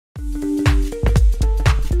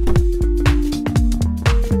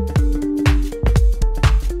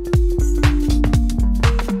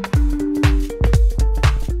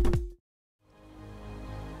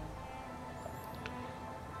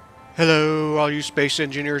all you space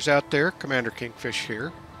engineers out there, Commander Kingfish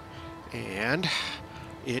here, and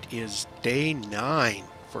it is day 9,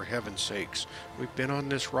 for heaven's sakes. We've been on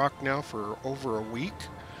this rock now for over a week.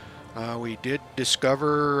 We did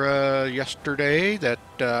discover yesterday that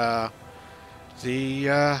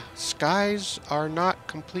the skies are not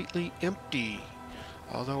completely empty,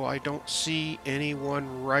 although I don't see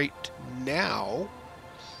anyone right now.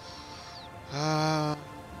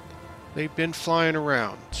 They've been flying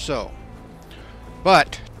around,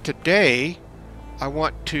 but today I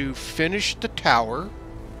want to finish the tower.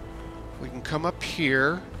 We can come up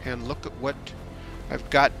here and look at what I've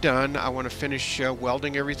got done. I want to finish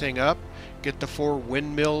welding everything up, get the 4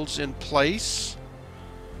 windmills in place,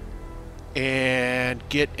 and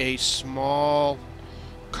get a small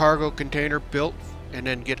cargo container built, and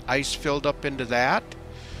then get ice filled up into that,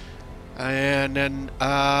 and then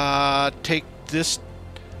take this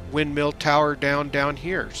windmill tower down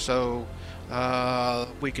here, so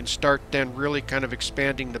we can start then really kind of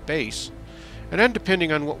expanding the base. And then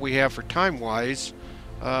depending on what we have for time-wise,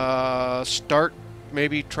 start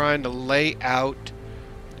maybe trying to lay out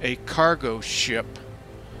a cargo ship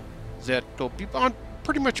that will be on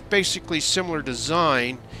pretty much basically similar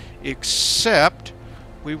design, except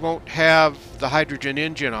we won't have the hydrogen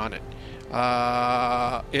engine on it.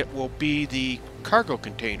 It will be the cargo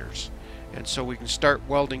containers. And so we can start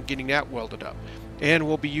welding, getting that welded up. And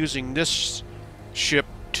we'll be using this ship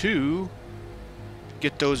to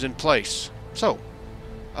get those in place. So,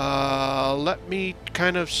 let me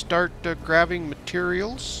kind of start grabbing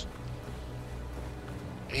materials.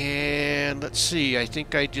 And let's see, I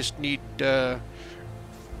think I just need, well,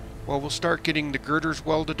 we'll start getting the girders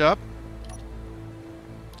welded up.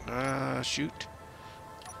 Shoot.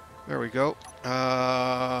 There we go.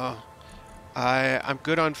 I'm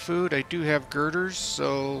good on food. I do have girders,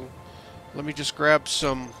 so let me just grab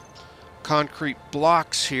some concrete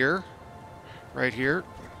blocks here, right here.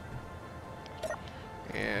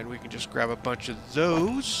 And we can just grab a bunch of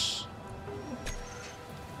those.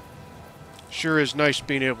 Sure is nice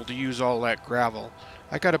being able to use all that gravel.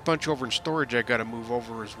 I got a bunch over in storage I got to move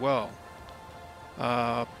over as well.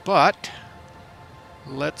 But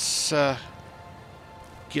let's start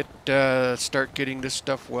getting this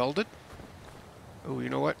stuff welded. Oh, you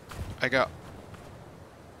know what?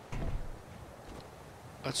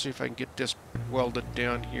 Let's see if I can get this welded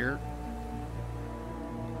down here.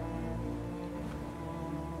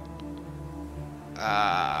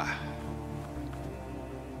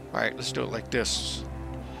 Alright, let's do it like this.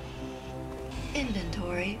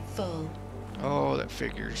 Inventory full. Oh, that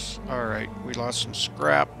figures. Alright, we lost some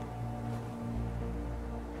scrap.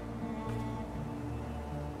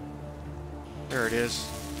 There it is.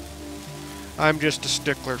 I'm just a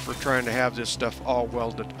stickler for trying to have this stuff all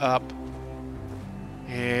welded up.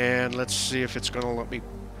 And let's see if it's going to let me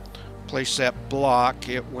place that block.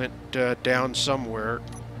 It went down somewhere.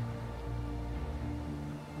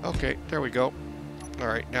 Okay, there we go.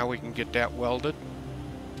 Alright, now we can get that welded.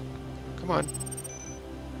 Come on.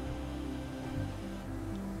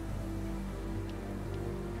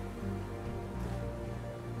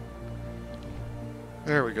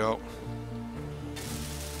 There we go.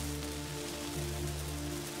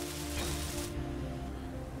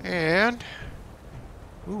 And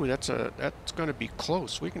ooh, that's going to be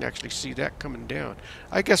close. We can actually see that coming down.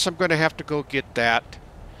 I guess I'm going to have to go get that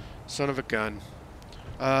son of a gun.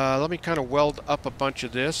 Let me kind of weld up a bunch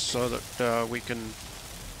of this so that we can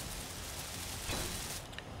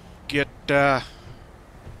get our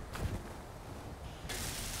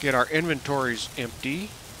inventories empty.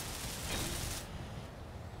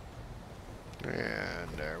 And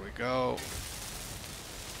there we go.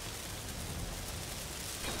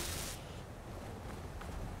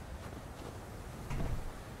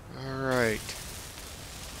 Alright.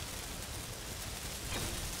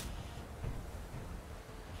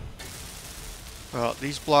 Well,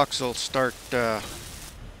 these blocks will start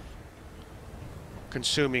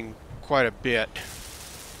consuming quite a bit.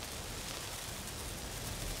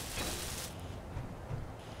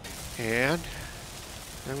 And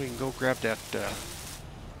then we can go grab that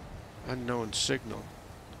unknown signal.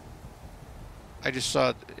 I just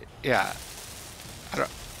saw, yeah, I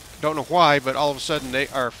don't know why, but all of a sudden they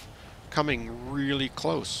are coming really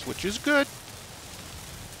close, which is good.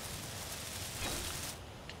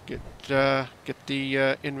 Get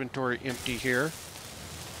the inventory empty here.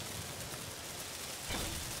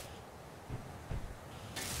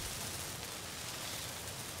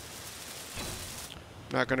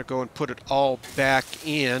 I'm not going to go and put it all back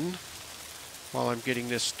in while I'm getting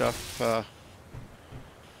this stuff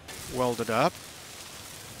welded up.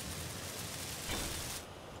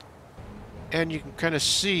 and you can kind of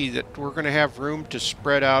see that we're going to have room to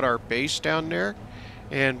spread out our base down there.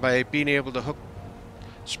 And by being able to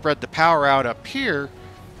spread the power out up here,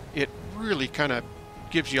 it really kind of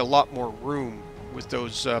gives you a lot more room with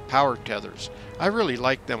those power tethers. I really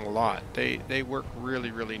like them a lot. They work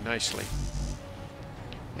really, really nicely.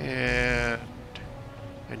 And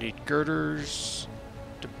I need girders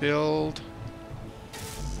to build.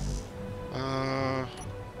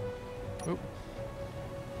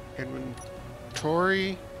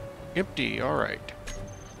 Inventory empty. All right.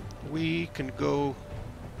 We can go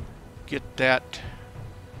get that.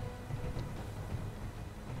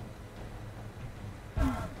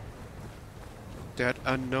 That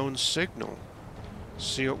unknown signal.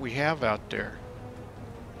 See what we have out there.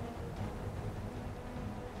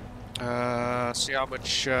 See how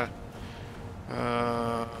much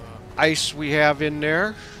ice we have in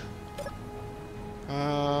there.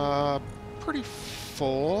 Pretty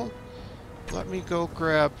full. Let me go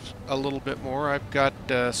grab a little bit more. I've got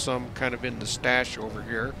some kind of in the stash over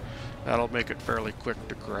here. That'll make it fairly quick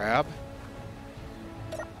to grab.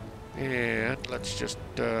 And let's just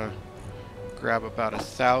grab about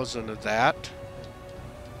 1,000 of that.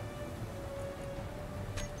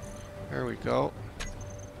 There we go.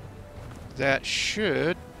 That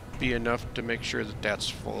should be enough to make sure that that's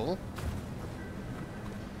full.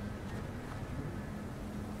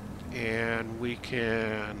 And we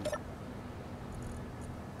can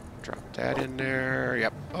drop that in there.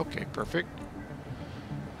 Yep. Okay, perfect.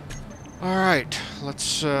 All right,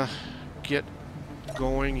 let's get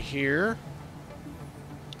going here.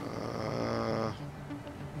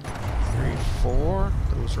 3, 4.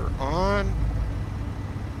 Those are on.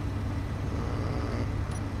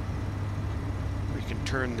 We can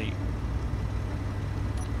turn the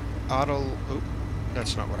auto. Oh,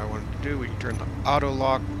 that's not what I wanted to do. We can turn the auto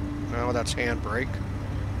lock. No, that's handbrake.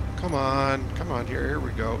 Come on, come on. Here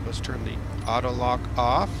we go. Let's turn the auto lock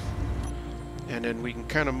off, and then we can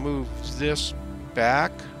kind of move this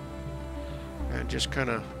back, and just kind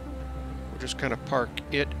of park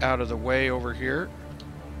it out of the way over here,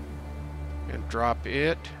 and drop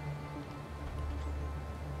it,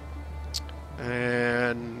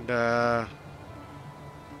 and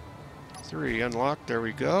 3 unlocked. There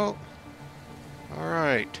we go. All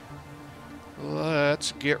right.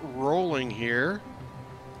 Let's get rolling here.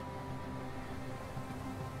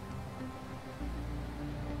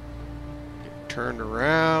 Get turned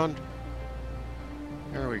around.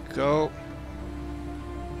 There we go.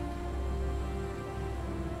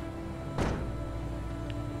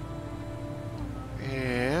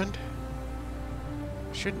 And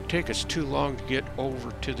shouldn't take us too long to get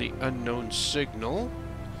over to the unknown signal.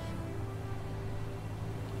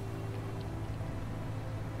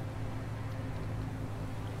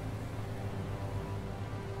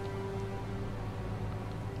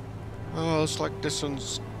 Oh, looks like this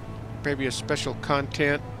one's maybe a special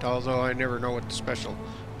content, although I never know what the special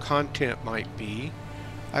content might be.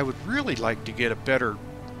 I would really like to get a better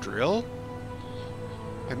drill.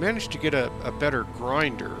 I managed to get a better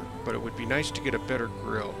grinder, but it would be nice to get a better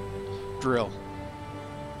drill.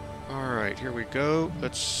 Alright, here we go.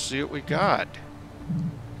 Let's see what we got.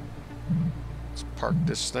 Let's park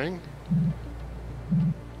this thing.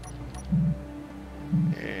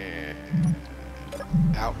 And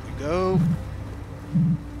out we go.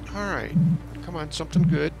 Alright, come on, something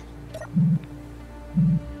good.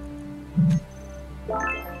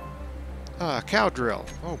 Cow drill.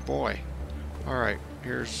 Oh boy. Alright,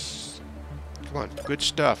 here's... Come on, good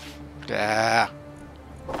stuff.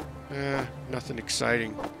 Nothing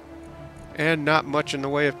exciting. And not much in the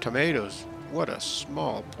way of tomatoes. What a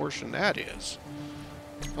small portion that is.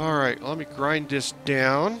 Alright, let me grind this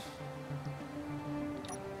down.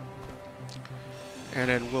 And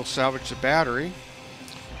then we'll salvage the battery.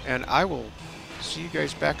 And I will see you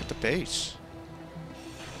guys back at the base.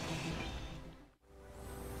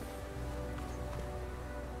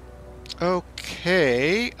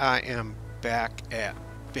 Okay, I am back at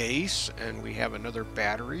base, and we have another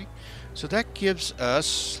battery. So that gives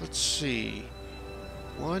us, let's see,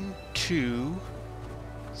 1, 2,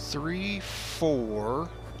 3, 4,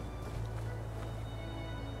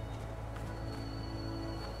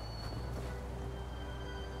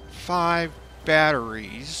 5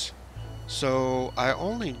 batteries. So I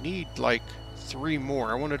only need like 3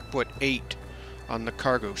 more. I wanted to put 8 on the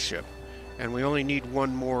cargo ship, and we only need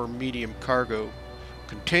 1 more medium cargo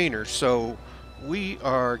container. So we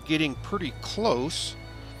are getting pretty close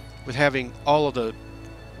with having all of the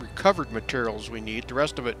recovered materials we need. The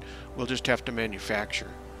rest of it we'll just have to manufacture.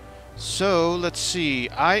 So let's see,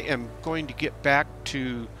 I am going to get back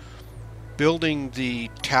to building the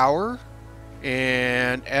tower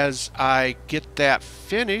And as I get that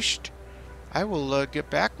finished, I will get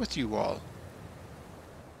back with you all.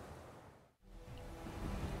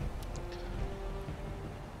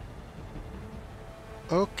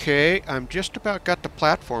 Okay, I'm just about got the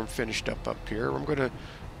platform finished up here. I'm going to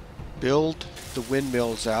build the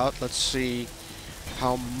windmills out. Let's see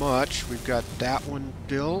how much. We've got that one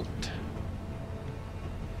built.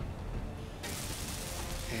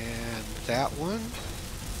 And that one.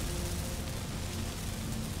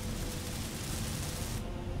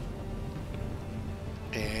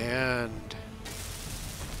 And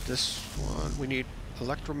this one. We need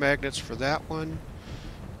electromagnets for that one.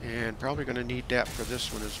 And probably going to need that for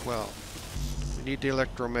this one as well. We need the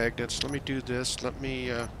electromagnets. Let me do this. Let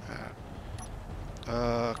me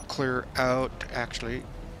clear out, actually.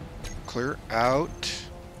 Clear out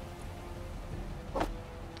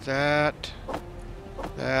that,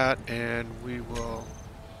 and we will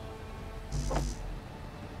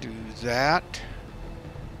do that.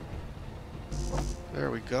 There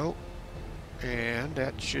we go. And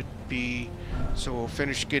that should be, so we'll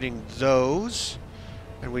finish getting those.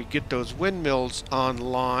 And we get those windmills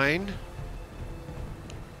online.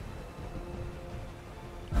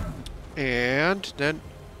 And then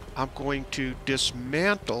I'm going to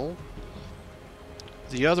dismantle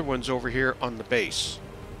the other ones over here on the base.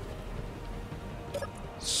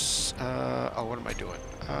 Oh, what am I doing?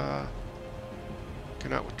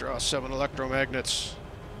 Cannot withdraw 7 electromagnets.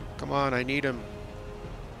 Come on, I need them.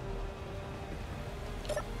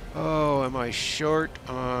 Oh, am I short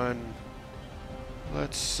on...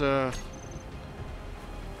 Let's, oh,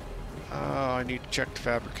 I need to check the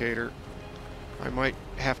fabricator. I might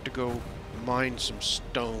have to go mine some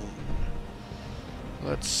stone.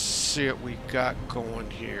 Let's see what we got going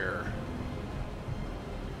here.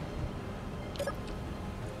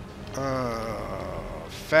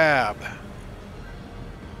 Fab.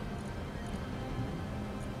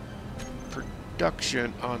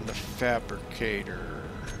 Production on the fabricator.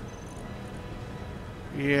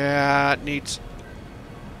 Yeah, it needs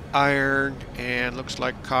iron and looks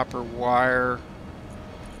like copper wire.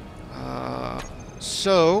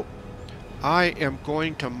 So I am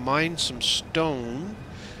going to mine some stone,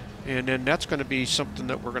 and then that's going to be something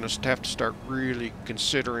that we're going to have to start really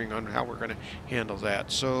considering on how we're going to handle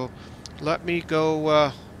that. So let me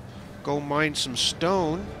go mine some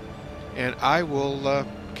stone, and I will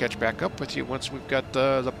catch back up with you once we've got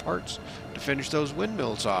the parts to finish those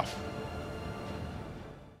windmills off.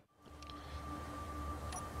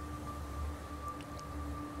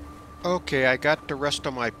 Okay, I got the rest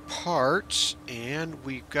of my parts, and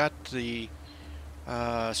we got the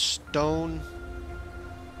stone.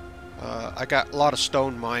 I got a lot of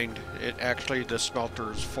stone mined. Actually, the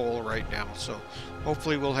smelter is full right now, so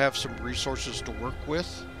hopefully we'll have some resources to work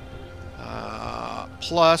with.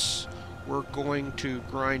 Plus, we're going to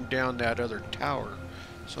grind down that other tower.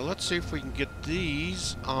 So let's see if we can get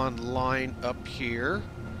these online up here.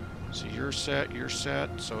 So you're set,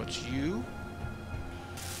 so it's you.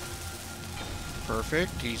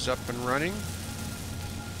 Perfect, he's up and running.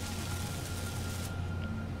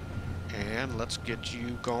 And let's get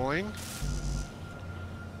you going.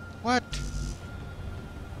 What?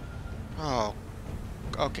 Oh,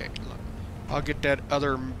 okay. I'll get that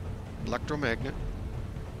other electromagnet.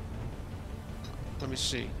 Let me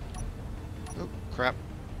see. Oh, crap.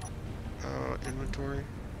 Inventory.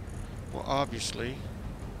 Well, obviously.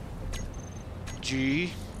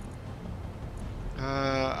 G.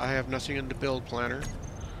 I have nothing in the build planner.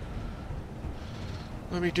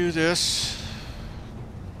 Let me do this.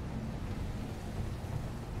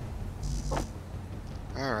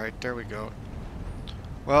 Alright, there we go.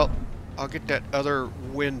 Well, I'll get that other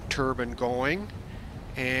wind turbine going,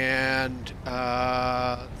 and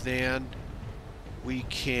then we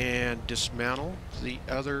can dismantle the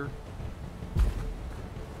other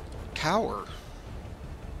tower.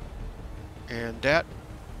 And that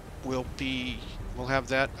will be... we'll have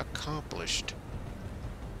that accomplished.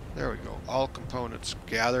 There we go. All components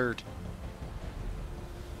gathered.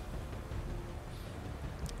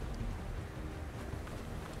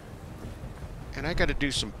 And I got to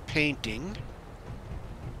do some painting.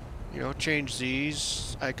 You know, change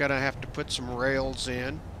these. I gotta have to put some rails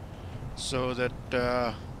in so that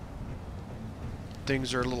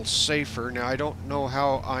things are a little safer. Now I don't know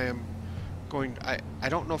how I am going. I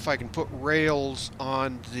don't know if I can put rails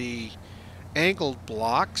on the angled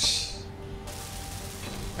blocks.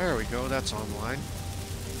 There we go, that's online.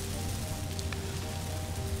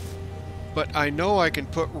 But I know I can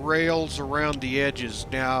put rails around the edges.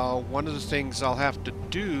 Now, one of the things I'll have to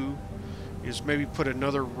do is maybe put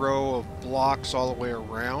another row of blocks all the way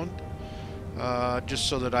around. just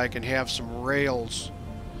so that I can have some rails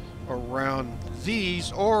around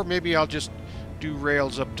these, or maybe I'll just do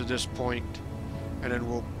rails up to this point, and then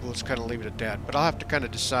we'll just kind of leave it at that. But I'll have to kind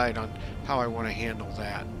of decide on how I want to handle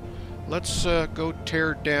that. Let's go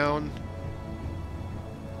tear down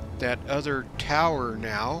that other tower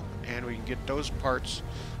now, and we can get those parts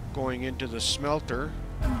going into the smelter.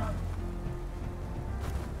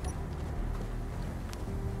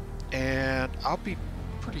 And I'll be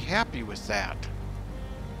pretty happy with that.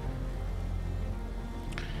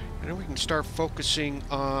 And then we can start focusing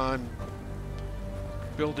on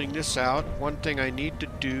building this out. One thing I need to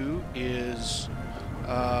do is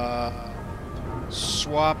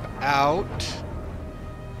swap out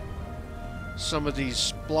some of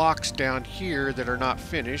these blocks down here that are not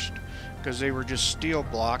finished, because they were just steel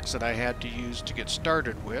blocks that I had to use to get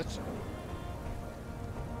started with.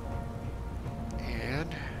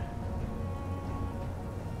 And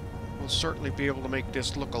we'll certainly be able to make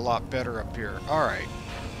this look a lot better up here. Alright.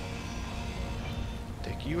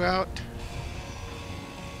 Take you out.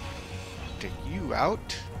 Take you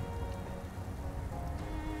out.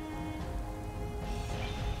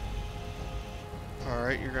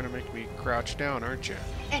 Alright, you're gonna make me crouch down, aren't you?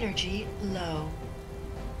 Energy low.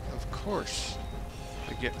 Of course.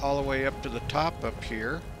 I get all the way up to the top up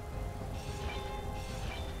here.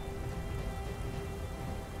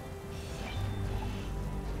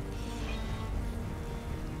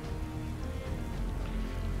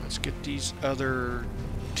 Let's get these other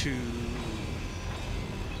two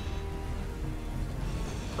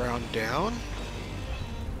ground down.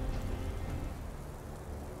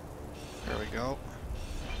 There we go.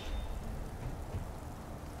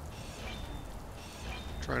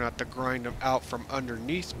 Try not to grind them out from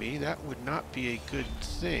underneath me. That would not be a good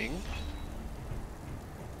thing,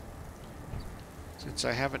 since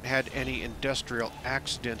I haven't had any industrial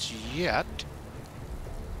accidents yet.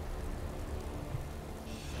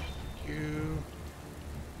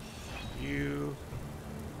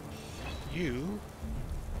 You.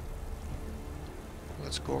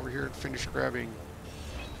 Let's go over here and finish grabbing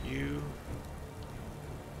you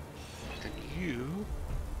and you.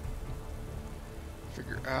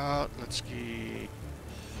 Figure out, let's see.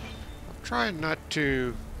 I'm trying not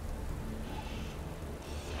to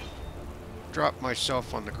drop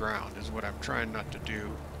myself on the ground, is what I'm trying not to do.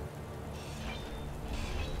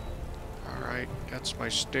 Alright, that's my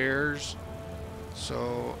stairs.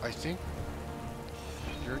 So I think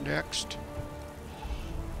you're next.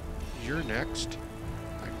 You're next.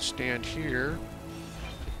 I can stand here,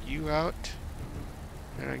 take you out,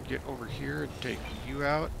 and I can get over here and take you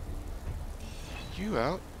out. You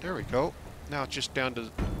out. There we go. Now it's just down to...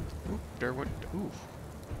 Oop, there went... Ooh.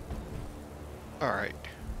 Alright.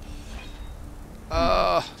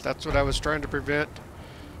 That's what I was trying to prevent.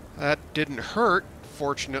 That didn't hurt,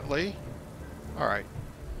 fortunately. Alright.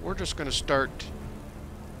 We're just going to start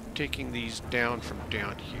taking these down from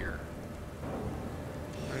down here.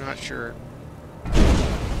 I'm not sure.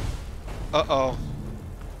 Uh-oh.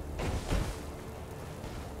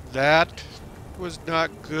 That was not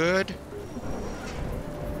good.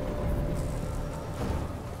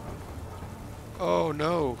 Oh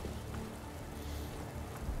no.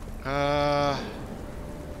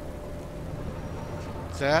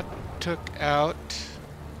 That took out.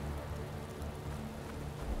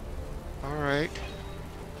 Alright.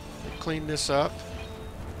 Clean this up.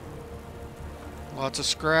 Lots of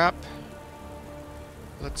scrap.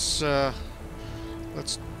 Let's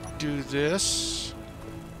do this.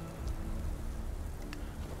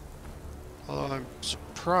 Although I'm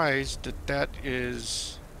surprised that that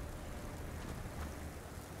is...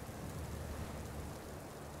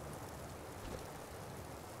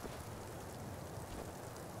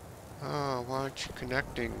 Oh, why aren't you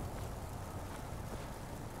connecting?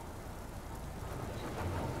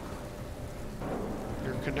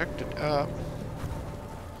 You're connected up.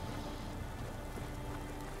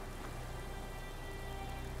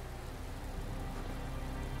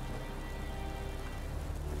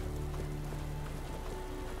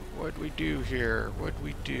 What'd we do here? What'd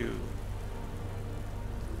we do?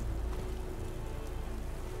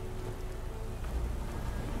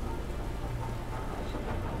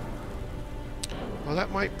 Well,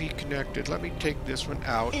 that might be connected. Let me take this one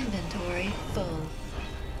out. Inventory full.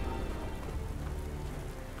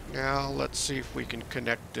 Now, let's see if we can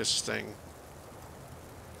connect this thing.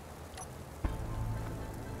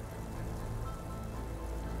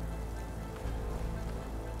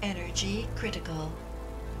 Energy critical.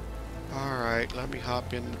 Alright, let me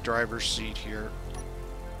hop in the driver's seat here.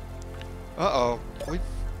 Uh-oh.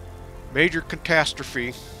 Major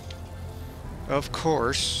catastrophe. Of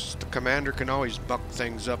course, the commander can always buck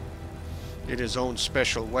things up in his own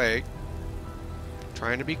special way.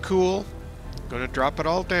 Trying to be cool. Gonna drop it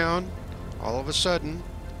all down. All of a sudden,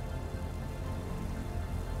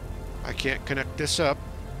 I can't connect this up.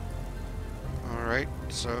 Alright,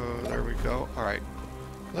 so there we go. Alright.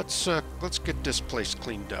 Let's get this place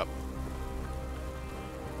cleaned up.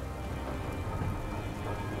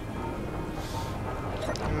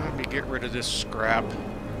 Let me get rid of this scrap.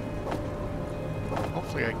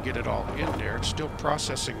 Hopefully I can get it all in there. It's still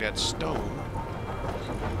processing that stone.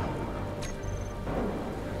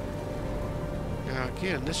 Now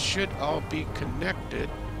again, this should all be connected.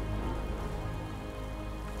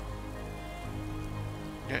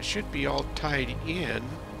 That should be all tied in.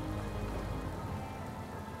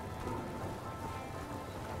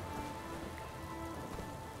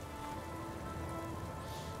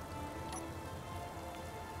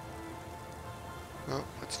 Well,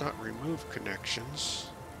 let's not remove connections.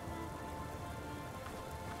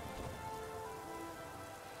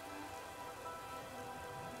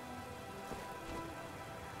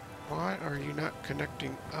 Why are you not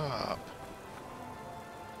connecting up?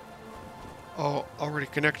 Oh, already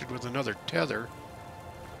connected with another tether.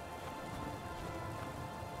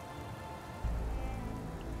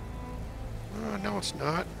 No, it's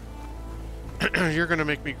not. You're going to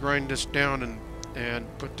make me grind this down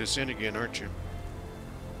and put this in again, aren't you?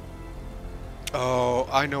 Oh,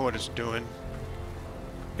 I know what it's doing.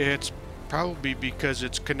 It's probably because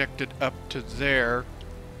it's connected up to there.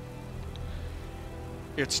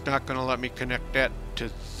 It's not going to let me connect that to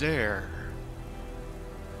there.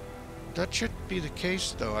 That shouldn't be the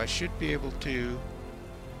case, though. I should be able to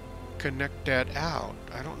connect that out.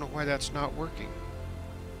 I don't know why that's not working.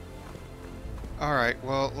 Alright,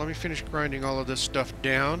 well, let me finish grinding all of this stuff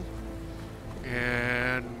down.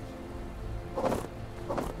 And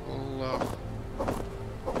we'll,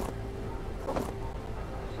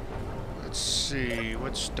 let's see,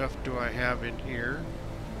 what stuff do I have in here?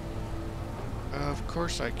 Of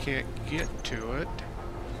course I can't get to it.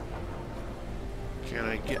 Can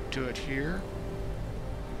I get to it here?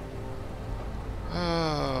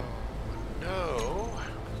 Oh, no.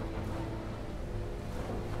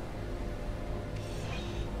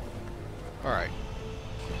 Alright.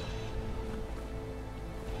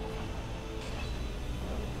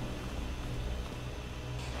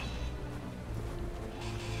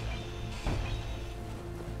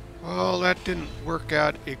 Well, that didn't work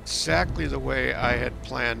out exactly the way I had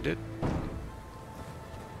planned it. I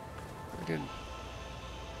didn't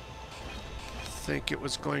think it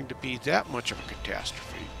was going to be that much of a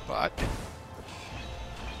catastrophe, but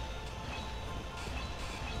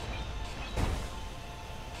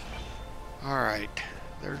alright,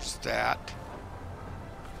 there's that.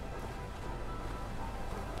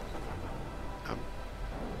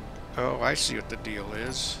 Oh, I see what the deal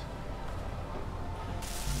is.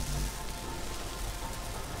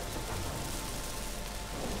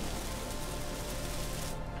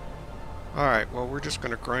 Alright, well, we're just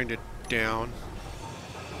going to grind it down.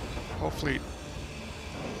 Hopefully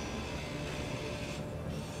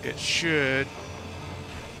it should.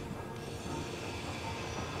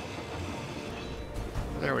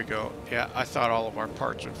 There we go. Yeah, I thought all of our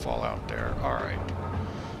parts would fall out there. Alright.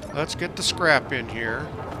 Let's get the scrap in here.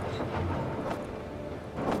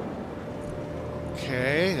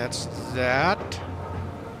 Okay, that's that.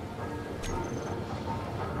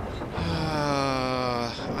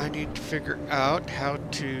 I need to figure out how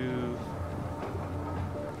to...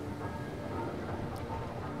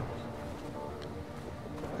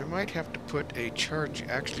 I might have to put a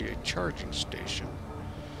charging station.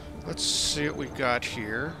 Let's see what we got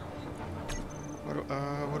here.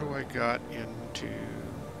 What do I got into?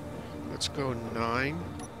 Let's go 9.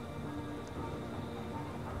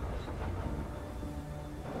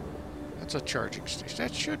 That's a charging station.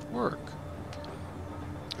 That should work.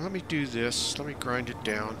 Let me do this. Let me grind it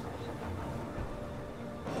down.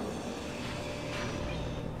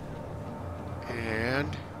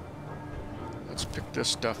 And let's pick this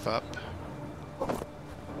stuff up.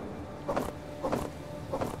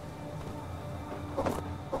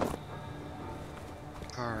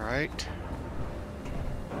 Alright.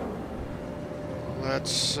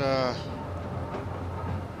 Let's put...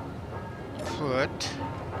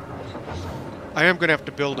 I am going to have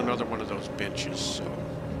to build another one of those benches, so...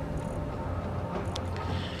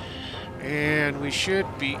 And we should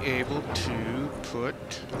be able to put...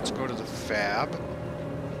 Let's go to the fab.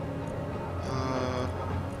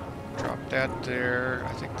 Drop that there.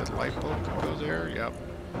 I think the light bulb could go there. Yep.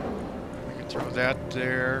 We can throw that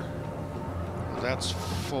there. Well, that's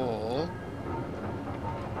full.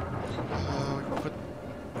 Put...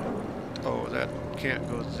 Oh, that can't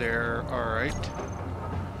go there. Alright.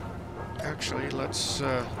 Actually, let's...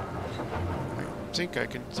 I think I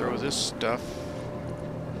can throw this stuff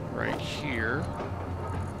right here.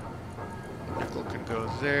 Nickel can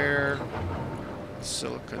go there.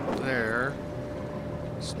 Silicon there.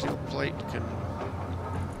 Steel plate can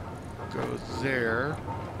go there.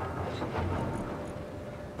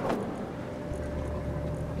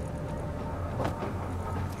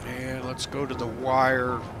 And let's go to the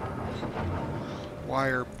wire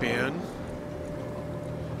bin.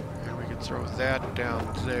 And we can throw that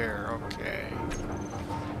down there. Okay.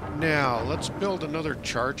 Now, let's build another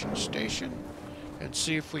charging station and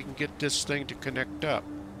see if we can get this thing to connect up.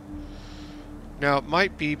 Now, it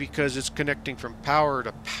might be because it's connecting from power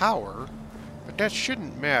to power, but that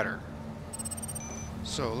shouldn't matter.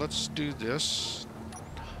 So, let's do this.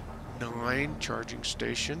 9 charging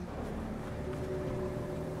station.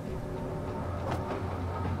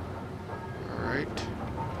 Alright.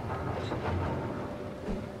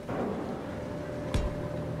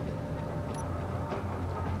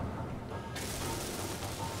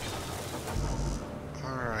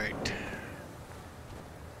 Alright.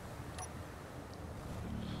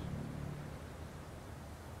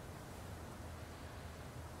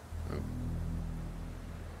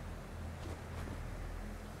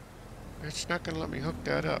 It's not going to let me hook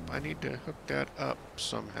that up. I need to hook that up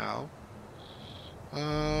somehow.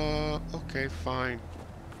 Okay, fine.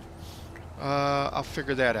 I'll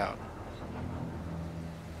figure that out.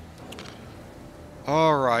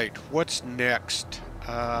 Alright, what's next?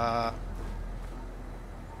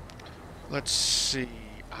 Let's see.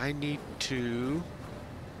 I need to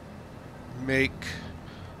make...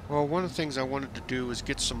 Well, one of the things I wanted to do was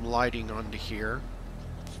get some lighting onto here.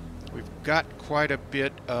 We've got quite a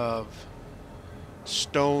bit of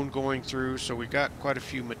stone going through, so we got quite a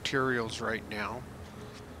few materials right now.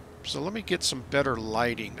 So let me get some better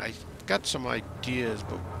lighting. I've got some ideas,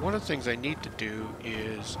 but one of the things I need to do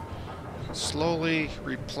is slowly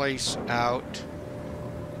replace out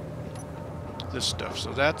this stuff.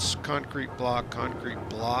 So that's concrete block, concrete.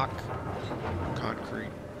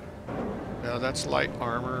 Now that's light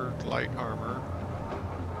armor.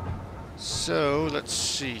 So let's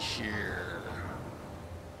see here.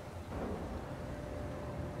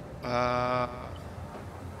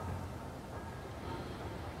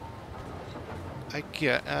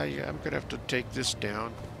 I'm gonna have to take this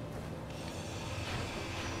down.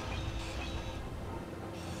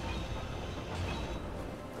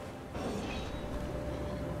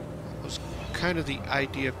 That was kind of the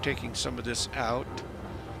idea of taking some of this out.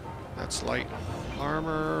 That's light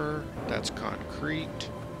armor. That's concrete.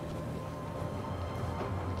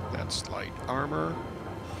 That's light armor.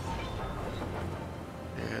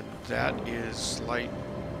 And that is light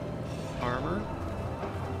armor.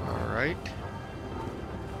 Alright.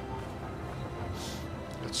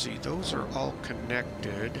 Let's see, those are all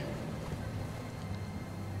connected.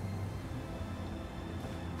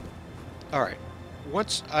 Alright.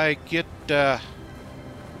 Once I get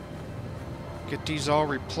these all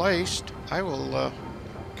replaced, I will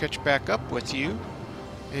catch back up with you,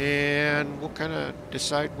 and we'll kind of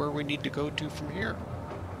decide where we need to go to from here.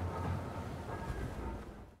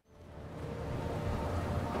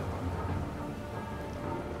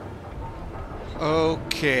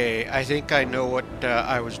 Okay, I think I know what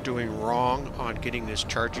I was doing wrong on getting this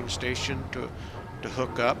charging station to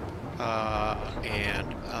hook up,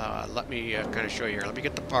 and let me kind of show you here. Let me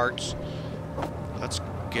get the parts. Let's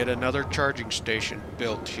get another charging station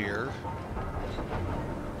built here,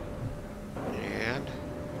 and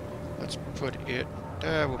let's put it,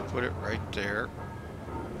 we'll put it right there.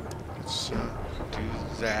 Let's do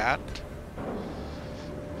that.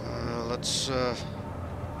 Let's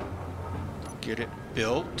get it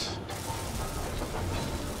built,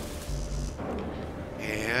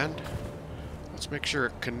 and let's make sure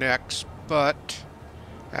it connects. But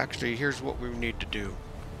actually, here's what we need to do.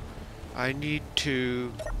 I need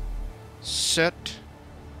to set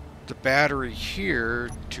the battery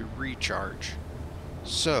here to recharge.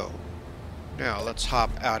 So now let's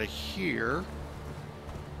hop out of here,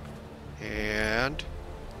 and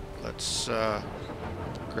let's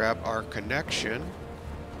grab our connection.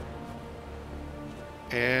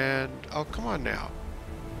 And, oh, come on now.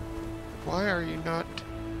 Why are you not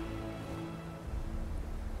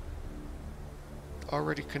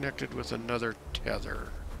already connected with another tether?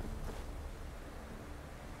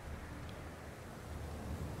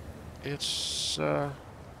 It's, Well,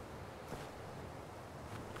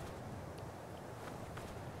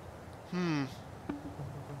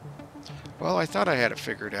 I thought I had it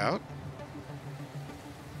figured out.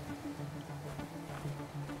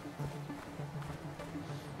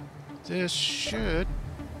 this should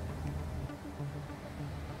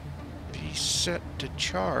be set to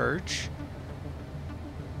charge.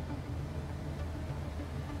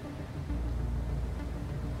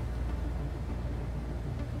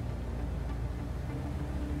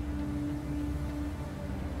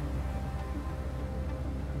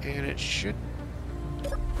 And it should...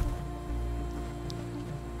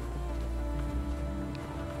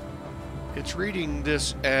 It's reading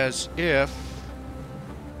this as if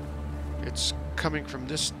it's coming from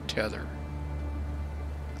this tether.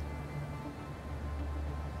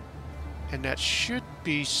 And that should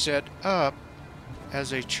be set up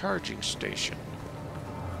as a charging station.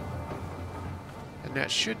 And that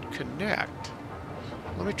should connect.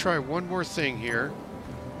 Let me try one more thing here.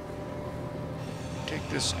 Take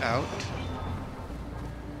this out.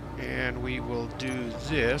 And we will do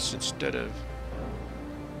this instead of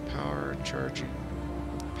power charging.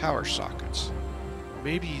 Power sockets.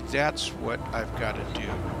 Maybe that's what I've got to do.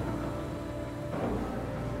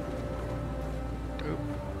 Oh,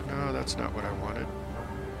 no, that's not what I wanted.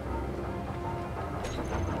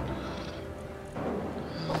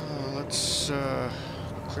 Let's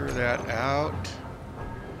clear that out.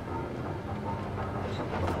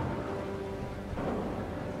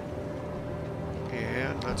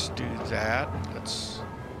 And let's do that. Let's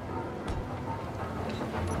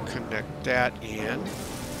connect that in.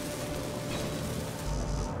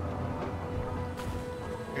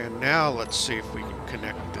 And now let's see if we can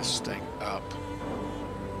connect this thing up.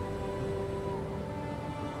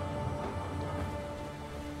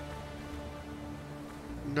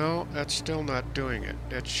 No, that's still not doing it.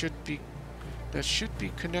 That should be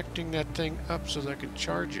connecting that thing up so that I can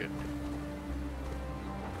charge it.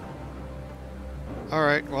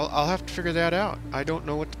 Alright, well, I'll have to figure that out. I don't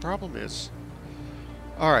know what the problem is.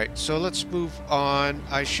 Alright, so let's move on.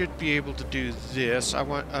 I should be able to do this.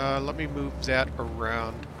 Let me move that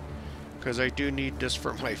around, because I do need this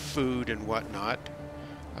for my food and whatnot.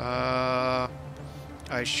 I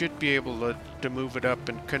should be able to move it up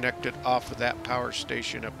and connect it off of that power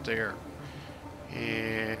station up there.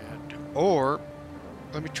 Or,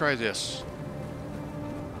 let me try this.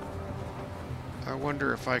 I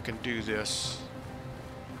wonder if I can do this.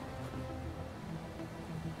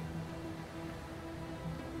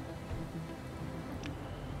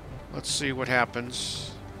 Let's see what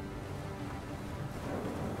happens.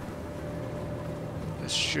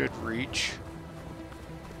 This should reach.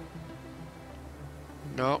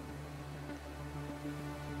 No.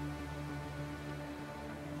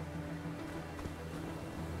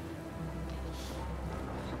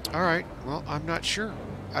 Alright, well, I'm not sure.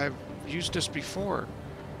 I've used this before,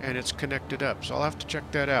 and it's connected up, so I'll have to check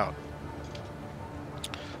that out.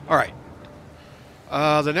 Alright.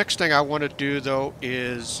 The next thing I want to do, though,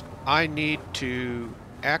 is I need to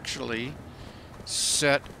actually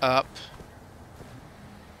set up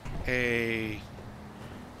a...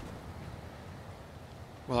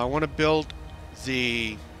 Well, I want to build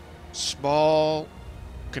the small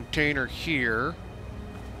container here,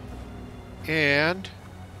 and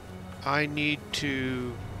I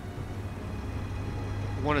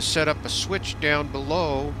want to set up a switch down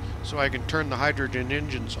below so I can turn the hydrogen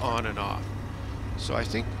engines on and off. So I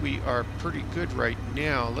think we are pretty good right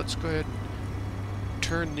now. Let's go ahead and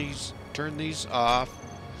turn these off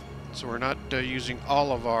so we're not using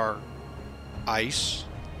all of our ice.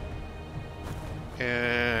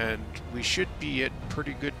 And we should be at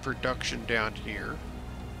pretty good production down here.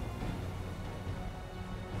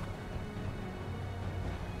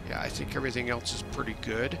 Yeah, I think everything else is pretty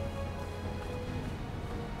good.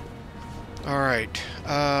 Alright,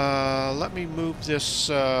 let me move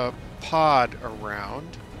this pod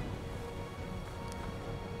around.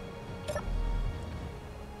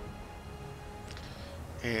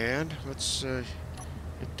 And let's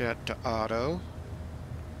get that to auto.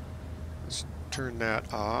 Let's turn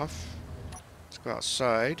that off. Let's go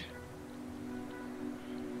outside.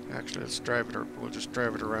 Actually, let's drive it. We'll just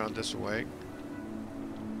drive it around this way.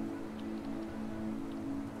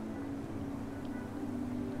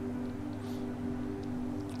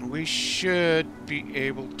 We should be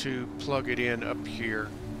able to plug it in up here.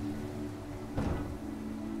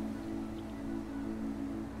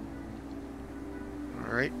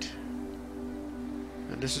 Alright.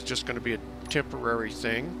 And this is just going to be a temporary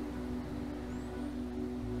thing.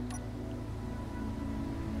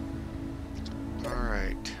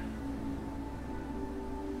 Alright.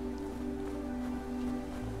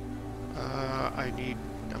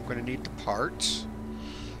 I'm going to need the parts.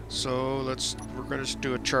 So we're going to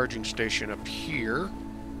do a charging station up here.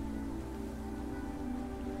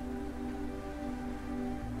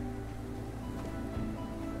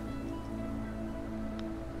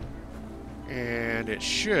 And it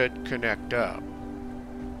should connect up.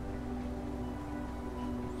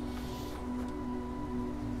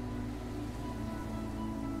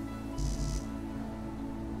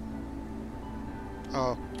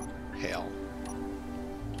 Oh, hell.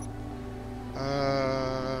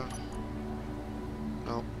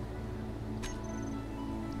 No.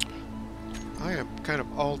 I am kind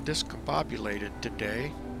of all discombobulated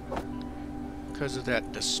today because of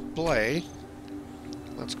that display.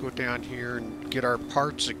 Let's go down here and get our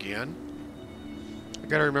parts again. I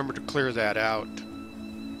gotta remember to clear that out.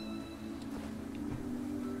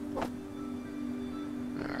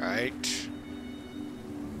 Alright.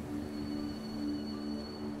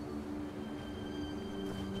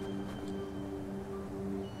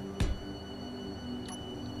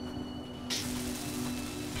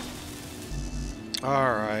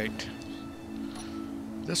 Alright.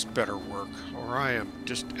 This better work, or I am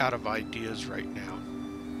just out of ideas right now.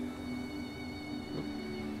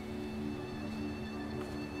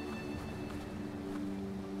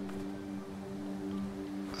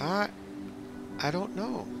 I don't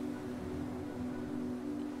know.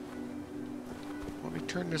 Let me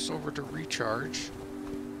turn this over to recharge.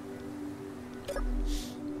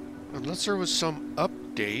 Unless there was some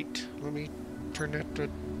update, let me turn that to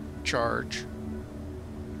charge.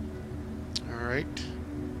 Alright.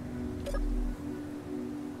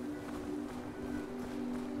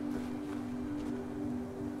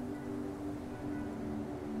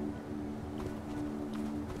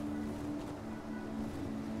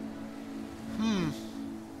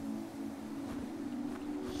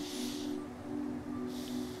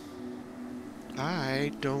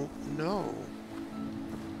 I don't know.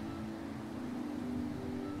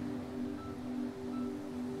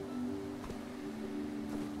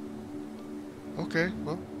 Okay,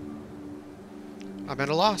 well, I'm at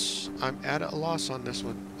a loss. I'm at a loss on this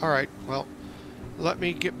one. Alright, well, let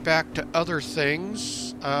me get back to other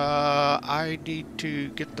things. I need to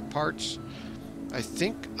get the parts. I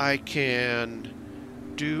think I can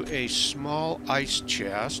do a small ice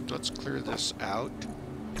chest. Let's clear this out.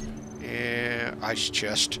 And ice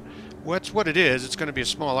chest. Well, that's what it is. It's going to be a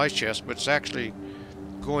small ice chest, but it's actually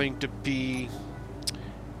going to be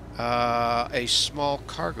a small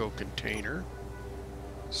cargo container.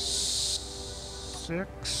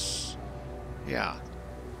 6. Yeah.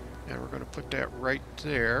 And we're going to put that right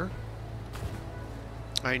there.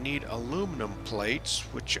 I need aluminum plates,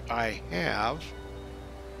 which I have.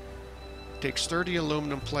 It takes 30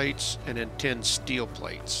 aluminum plates and then 10 steel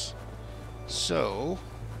plates. So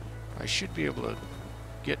I should be able to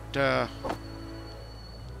get that.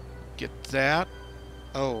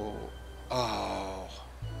 Oh.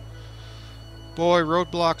 Boy,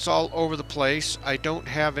 roadblocks all over the place. I don't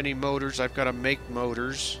have any motors. I've got to make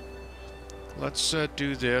motors. Let's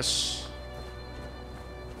do this.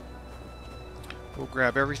 We'll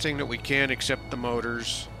grab everything that we can except the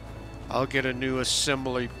motors. I'll get a new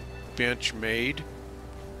assembly bench made.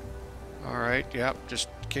 Alright, yep, just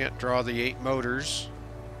can't draw the 8 motors.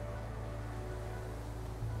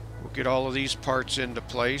 We'll get all of these parts into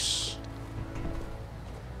place.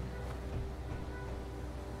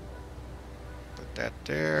 Put that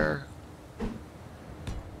there.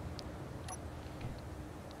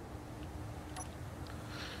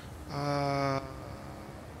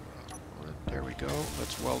 There we go.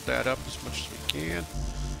 Let's weld that up as much as we can.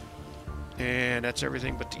 And that's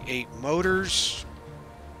everything but the 8 motors.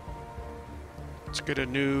 Let's get a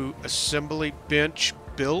new assembly bench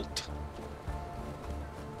built.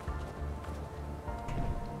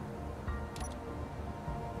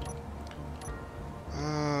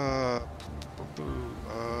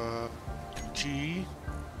 G.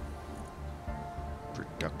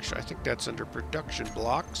 Production. I think that's under production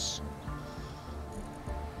blocks.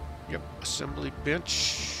 Yep, assembly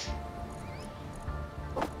bench.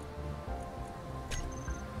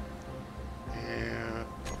 And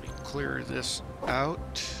let me clear this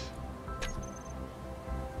out.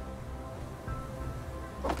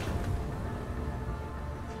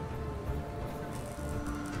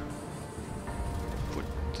 Put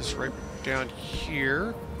this right down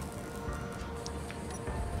here.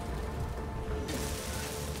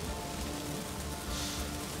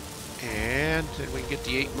 And then we can get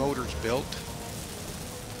the 8 motors built.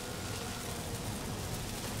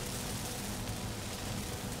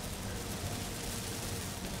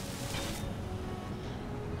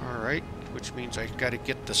 Alright, which means I got to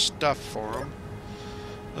get the stuff for them.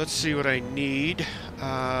 Let's see what I need.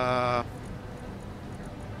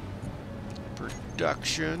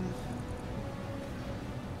 Production.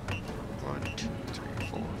 1, 2, 3,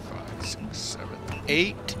 4, 5, 6, 7,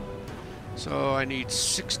 8. So I need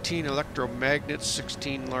 16 electromagnets,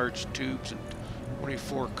 16 large tubes, and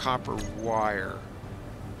 24 copper wire.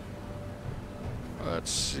 Let's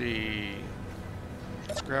see.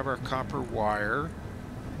 Let's grab our copper wire.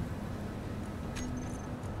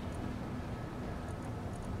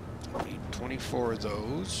 Need 24 of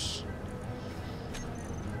those.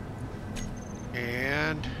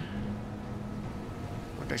 And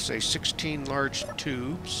what did I say? 16 large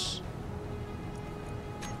tubes.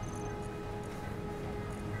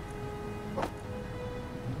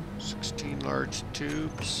 Large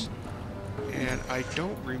tubes, and I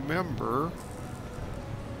don't remember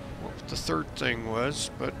what the third thing was,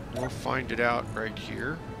 but we'll find it out right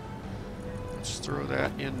here. Let's throw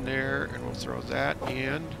that in there, and we'll throw that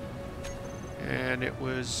in. And it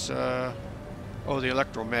was oh, the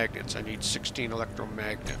electromagnets. I need 16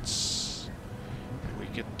 electromagnets, and we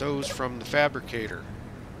get those from the fabricator.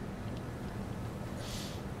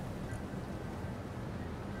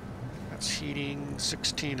 Heating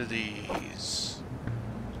 16 of these.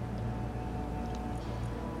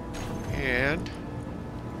 And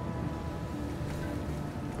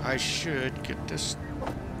I should get this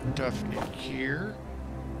stuff in here.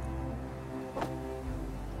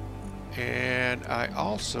 And I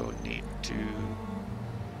also need to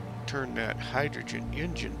turn that hydrogen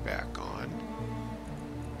engine back on.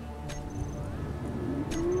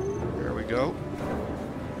 There we go.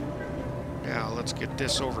 Now let's get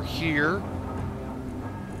this over here.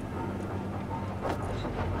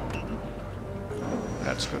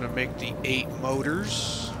 That's going to make the 8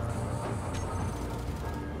 motors.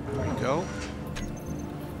 There we go.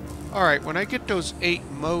 Alright, when I get those 8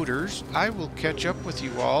 motors, I will catch up with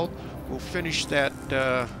you all. We'll finish that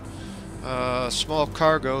small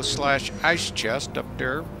cargo / ice chest up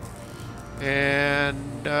there.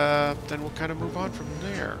 And then we'll kind of move on from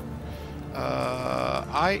there.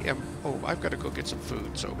 I've got to go get some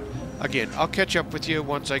food, so again, I'll catch up with you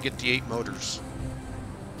once I get the 8 motors.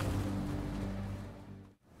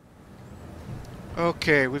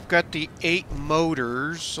 Okay, we've got the 8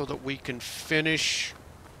 motors so that we can finish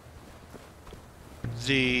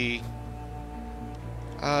the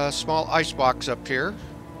small ice box up here.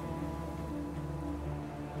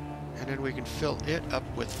 And then we can fill it up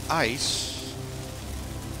with ice.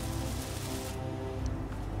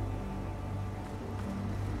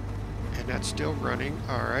 And that's still running.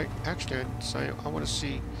 Alright. Actually, I want to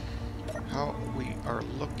see how we are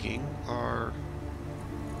looking. Our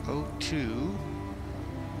O2.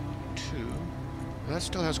 That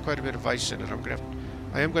still has quite a bit of ice in it.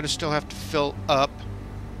 I am going to still have to fill up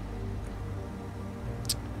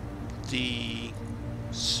the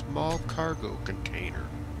small cargo container.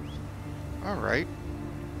 Alright.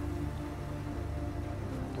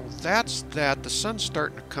 Well, that's that. The sun's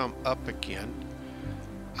starting to come up again.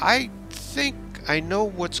 I think I know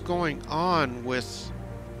what's going on with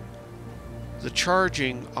the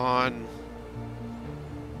charging on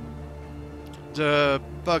the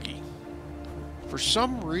buggy. For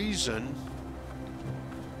some reason,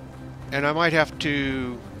 and I might have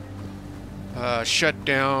to shut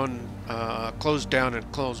down, close down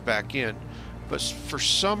and close back in, but for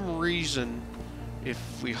some reason, if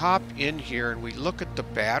we hop in here and we look at the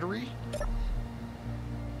battery,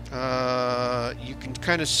 you can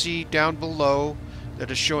kind of see down below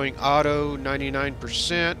that is showing auto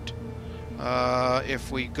 99%.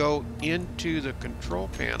 If we go into the control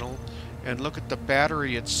panel and look at the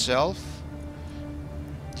battery itself,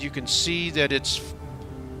 you can see that it's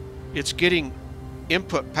getting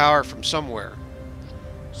input power from somewhere.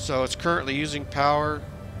 So it's currently using power,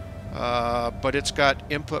 but it's got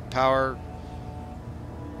input power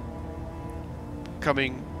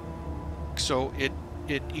coming, so it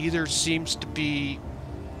either seems to be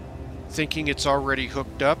thinking it's already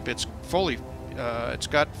hooked up. It's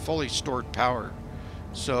got fully stored power.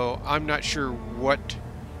 So I'm not sure what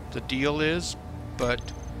the deal is, but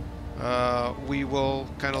we will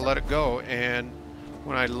kind of let it go. And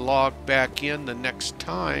when I log back in the next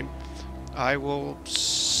time, I will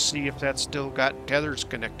see if that's still got tethers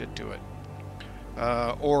connected to it.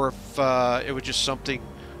 Or if it was just something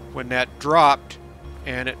when that dropped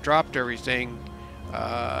and it dropped everything,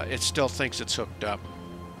 it still thinks it's hooked up.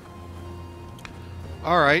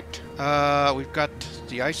 Alright, we've got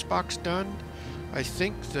the icebox done. I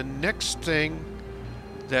think the next thing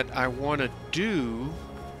that I want to do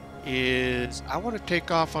is I want to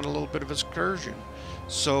take off on a little bit of excursion.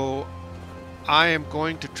 So I am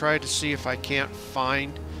going to try to see if I can't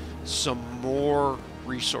find some more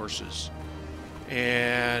resources.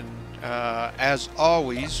 And as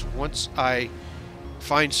always, once I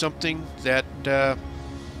find something that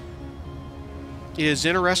is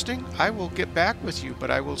interesting, I will get back with you,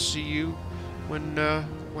 but I will see you when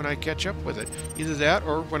I catch up with it. Either that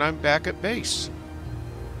or when I'm back at base.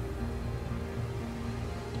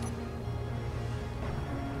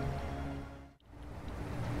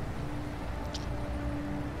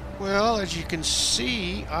 Well, as you can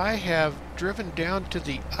see, I have driven down to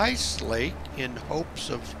the ice lake in hopes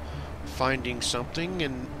of finding something,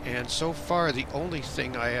 and so far the only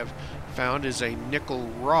thing I have found is a nickel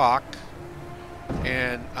rock,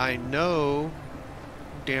 and I know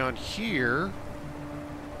down here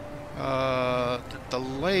that the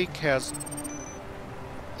lake has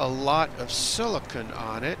a lot of silicon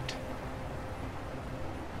on it,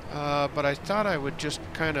 but I thought I would just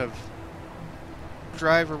kind of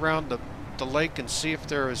drive around the lake and see if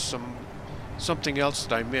there is something else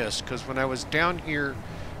that I missed, because when I was down here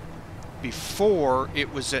before,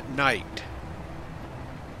 it was at night,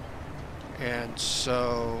 and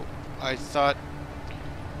so I thought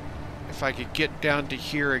if I could get down to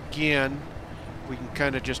here again, we can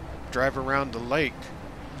kind of just drive around the lake.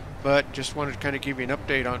 But just wanted to kind of give you an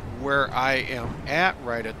update on where I am at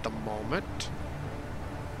right at the moment.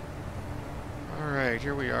 Alright,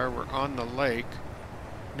 here we are. We're on the lake.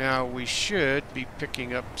 Now we should be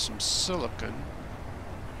picking up some silicon.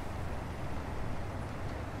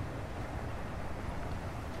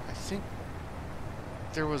 I think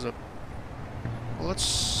there was a... Well, let's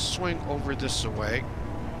swing over this way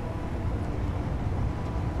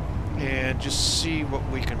and just see what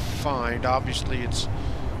we can find. Obviously it's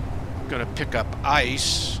going to pick up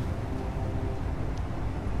ice.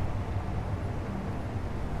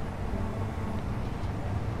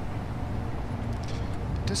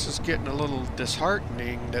 This is getting a little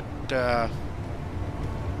disheartening that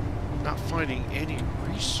not finding any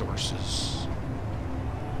resources.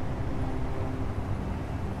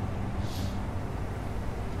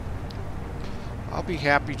 I'll be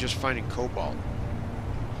happy just finding cobalt.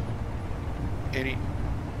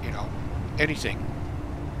 Anything.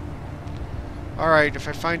 Alright, if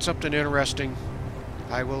I find something interesting,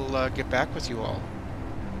 I will get back with you all.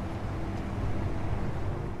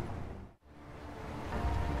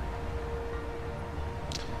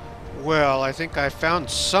 Well, I think I found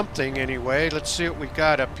something anyway. Let's see what we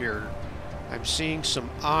got up here. I'm seeing some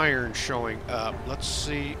iron showing up. Let's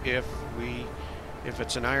see if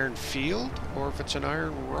it's an iron field or if it's an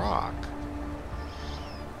iron rock.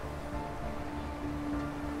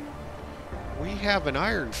 We have an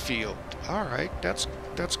iron field. Alright, that's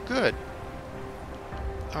good.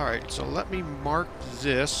 Alright, so let me mark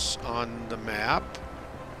this on the map.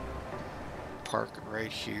 Park it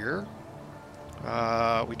right here.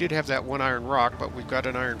 We did have that one iron rock, but we've got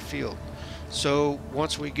an iron field. So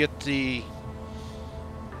once we get the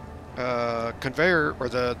conveyor or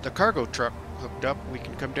the cargo truck hooked up, we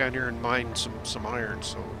can come down here and mine some iron.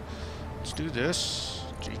 So let's do this.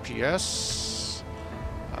 GPS.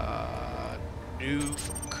 New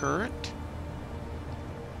from current.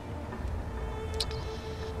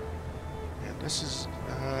 And this is,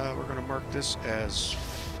 we're going to mark this as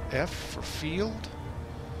F for field.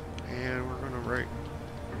 And we're going to write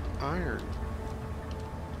iron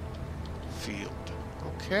field.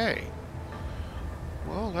 Okay.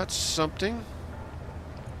 Well, that's something.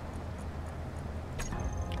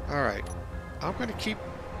 Alright. I'm going to keep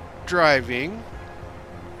driving.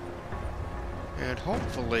 And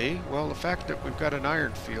hopefully, well, the fact that we've got an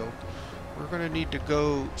iron field, we're going to need to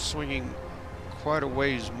go swinging quite a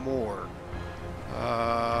ways more.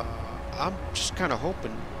 I'm just kind of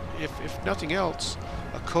hoping, if nothing else,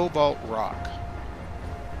 a cobalt rock.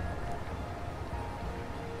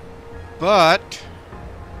 But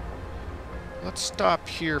let's stop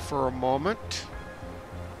here for a moment.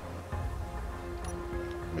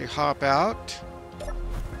 Let me hop out.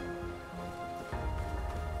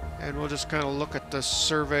 And we'll just kind of look at the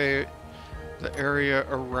survey, the area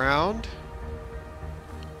around.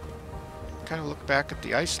 Kind of look back at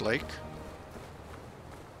the ice lake.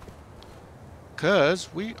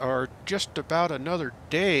 Because we are just about another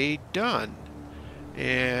day done.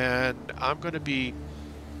 And I'm going to be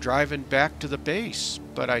driving back to the base.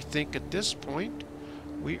 But I think at this point,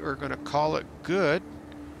 we are going to call it good.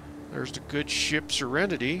 There's the good ship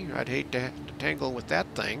Serenity. I'd hate to have to tangle with that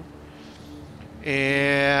thing.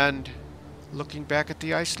 And looking back at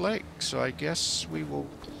the ice lake. So I guess we will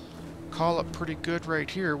call it pretty good right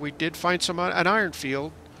here. We did find an iron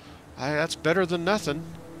field. That's better than nothing.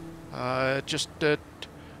 Just that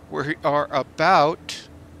we are about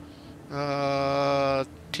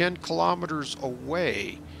 10 kilometers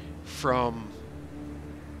away from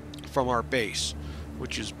our base,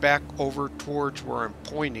 which is back over towards where I'm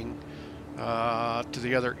pointing to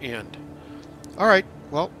the other end. All right.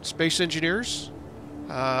 Well, space engineers,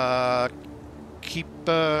 uh, keep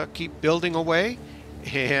building away,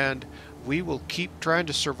 and we will keep trying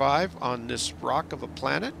to survive on this rock of a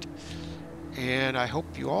planet. And I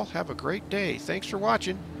hope you all have a great day. Thanks for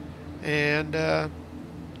watching, and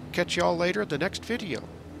catch you all later in the next video.